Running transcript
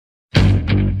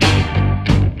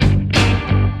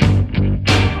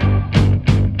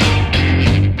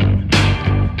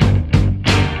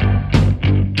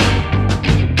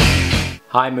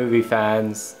Hi movie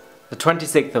fans! The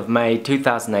 26th of May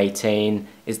 2018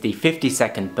 is the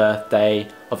 52nd birthday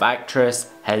of actress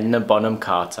Helena Bonham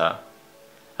Carter.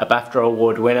 A BAFTA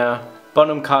award winner,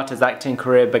 Bonham Carter's acting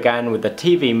career began with a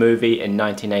TV movie in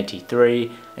 1983,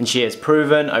 and she has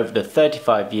proven over the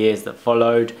 35 years that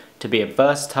followed to be a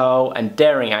versatile and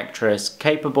daring actress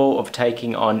capable of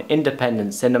taking on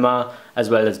independent cinema as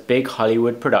well as big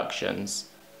Hollywood productions.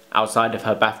 Outside of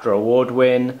her BAFTA award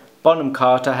win, Bonham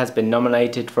Carter has been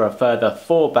nominated for a further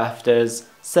 4 BAFTAs,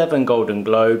 7 Golden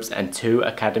Globes and 2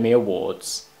 Academy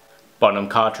Awards. Bonham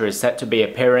Carter is set to be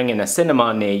appearing in a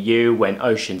cinema near you when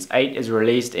Ocean's 8 is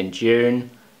released in June.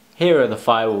 Here are the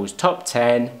Firewall's top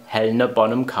 10 Helena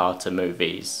Bonham Carter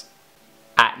movies.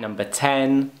 At number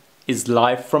 10 is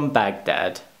Live from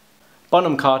Baghdad.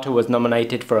 Bonham Carter was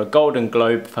nominated for a Golden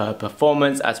Globe for her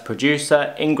performance as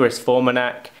producer Ingrid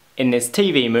Formanak in this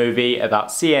TV movie about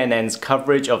CNN's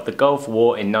coverage of the Gulf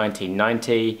War in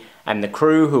 1990 and the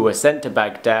crew who were sent to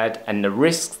Baghdad and the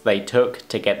risks they took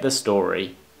to get the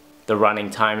story. The running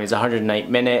time is 108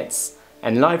 minutes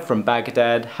and Live from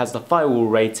Baghdad has the Firewall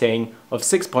rating of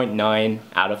 6.9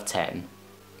 out of 10.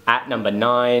 At number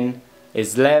 9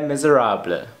 is Les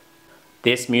Miserables.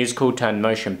 This musical turned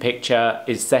motion picture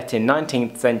is set in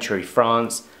 19th century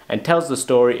France and tells the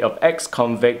story of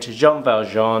ex-convict Jean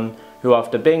Valjean, who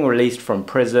after being released from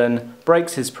prison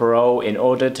breaks his parole in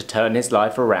order to turn his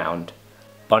life around.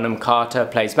 Bonham Carter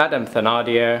plays Madame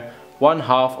Thénardier, one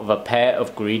half of a pair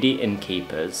of greedy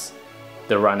innkeepers.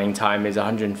 The running time is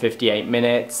 158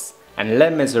 minutes and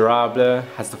Les Miserables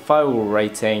has the Firewall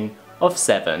rating of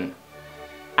 7.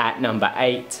 At number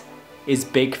 8 is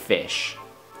Big Fish.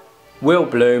 Will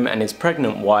Bloom and his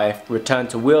pregnant wife return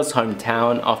to Will's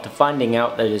hometown after finding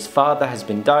out that his father has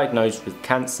been diagnosed with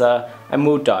cancer and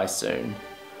will die soon.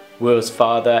 Will's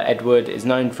father, Edward, is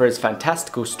known for his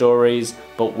fantastical stories,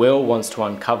 but Will wants to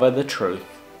uncover the truth.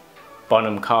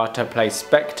 Bonham Carter plays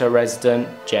Spectre resident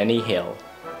Jenny Hill.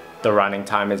 The running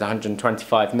time is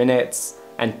 125 minutes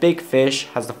and Big Fish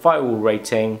has the Firewall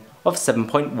rating of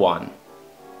 7.1.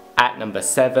 At number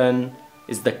 7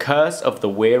 is The Curse of the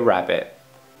Were Rabbit.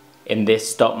 In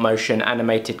this stop-motion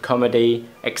animated comedy,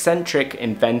 eccentric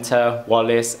inventor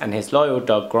Wallace and his loyal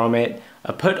dog Gromit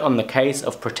are put on the case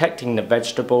of protecting the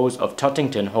vegetables of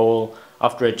Tottington Hall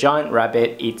after a giant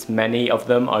rabbit eats many of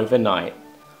them overnight.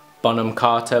 Bonham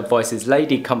Carter voices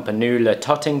Lady Campanula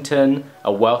Tottington,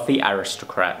 a wealthy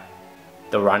aristocrat.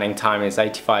 The running time is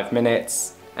 85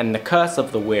 minutes, and The Curse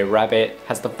of the Were Rabbit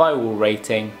has the Firewall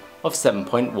rating of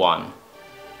 7.1.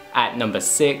 At number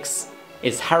 6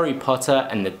 is Harry Potter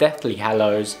and the Deathly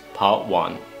Hallows Part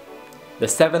 1. The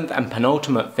 7th and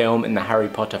penultimate film in the Harry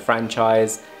Potter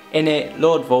franchise. In it,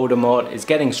 Lord Voldemort is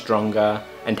getting stronger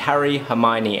and Harry,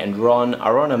 Hermione and Ron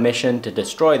are on a mission to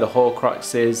destroy the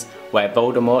Horcruxes where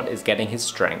Voldemort is getting his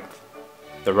strength.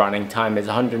 The running time is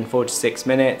 146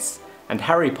 minutes and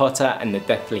Harry Potter and the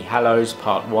Deathly Hallows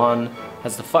Part 1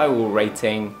 has the Firewall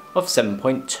rating of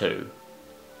 7.2.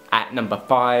 At number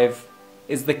 5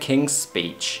 is The King's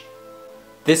Speech.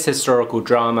 This historical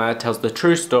drama tells the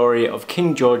true story of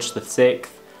King George VI,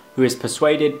 who is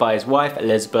persuaded by his wife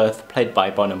Elizabeth, played by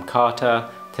Bonham Carter,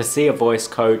 to see a voice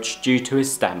coach due to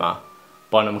his stammer.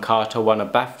 Bonham Carter won a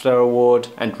BAFTA award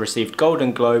and received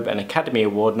Golden Globe and Academy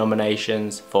Award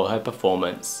nominations for her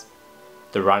performance.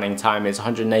 The running time is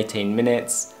 118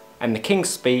 minutes and The King's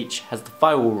Speech has the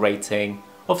Firewall rating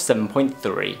of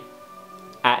 7.3.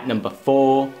 At number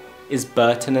 4 is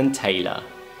Burton and Taylor.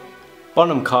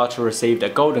 Bonham Carter received a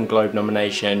Golden Globe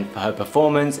nomination for her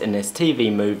performance in this TV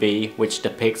movie which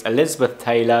depicts Elizabeth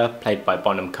Taylor, played by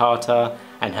Bonham Carter,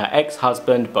 and her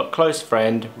ex-husband but close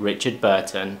friend Richard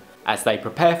Burton, as they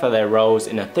prepare for their roles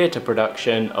in a theatre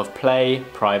production of play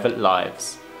Private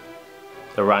Lives.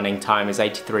 The running time is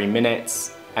 83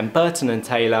 minutes and Burton and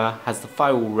Taylor has the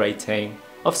Firewall rating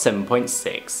of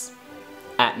 7.6.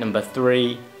 At number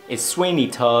 3 is Sweeney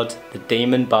Todd, the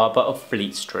Demon Barber of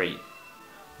Fleet Street.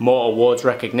 More awards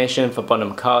recognition for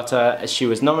Bonham Carter as she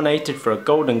was nominated for a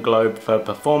Golden Globe for her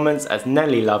performance as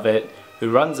Nellie Lovett,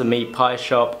 who runs a meat pie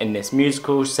shop in this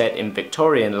musical set in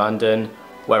Victorian London,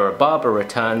 where a barber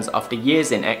returns after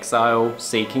years in exile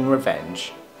seeking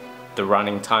revenge. The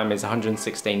running time is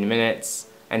 116 minutes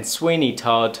and Sweeney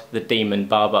Todd, the Demon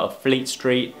Barber of Fleet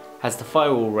Street has the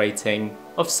Firewall rating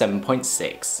of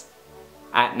 7.6.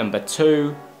 At number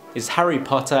 2 is Harry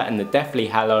Potter and the Deathly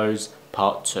Hallows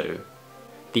Part 2.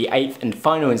 The 8th and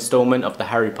final installment of the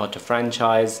Harry Potter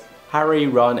franchise. Harry,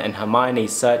 Ron and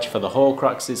Hermione's search for the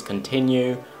Horcruxes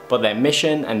continue, but their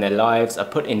mission and their lives are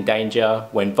put in danger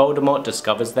when Voldemort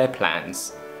discovers their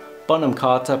plans. Bonham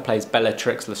Carter plays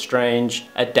Bellatrix Lestrange,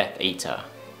 a Death Eater.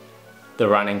 The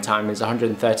running time is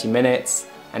 130 minutes,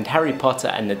 and Harry Potter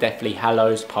and the Deathly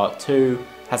Hallows Part 2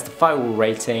 has the Firewall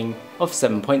rating of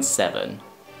 7.7.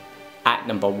 At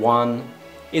number 1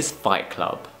 is Fight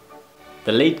Club.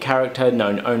 The lead character,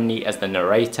 known only as the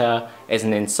narrator, is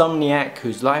an insomniac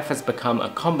whose life has become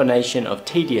a combination of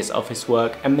tedious office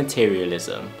work and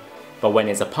materialism. But when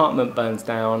his apartment burns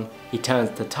down, he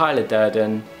turns to Tyler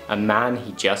Durden, a man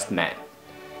he just met.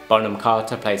 Bonham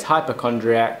Carter plays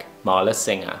hypochondriac Marla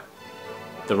Singer.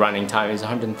 The running time is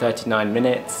 139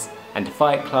 minutes, and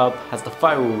Fight Club has the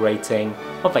Firewall rating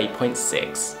of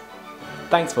 8.6.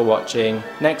 Thanks for watching.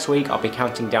 Next week I'll be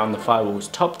counting down the Firewall's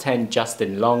top 10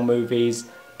 Justin Long movies.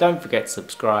 Don't forget to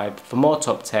subscribe for more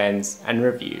top 10s and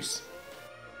reviews.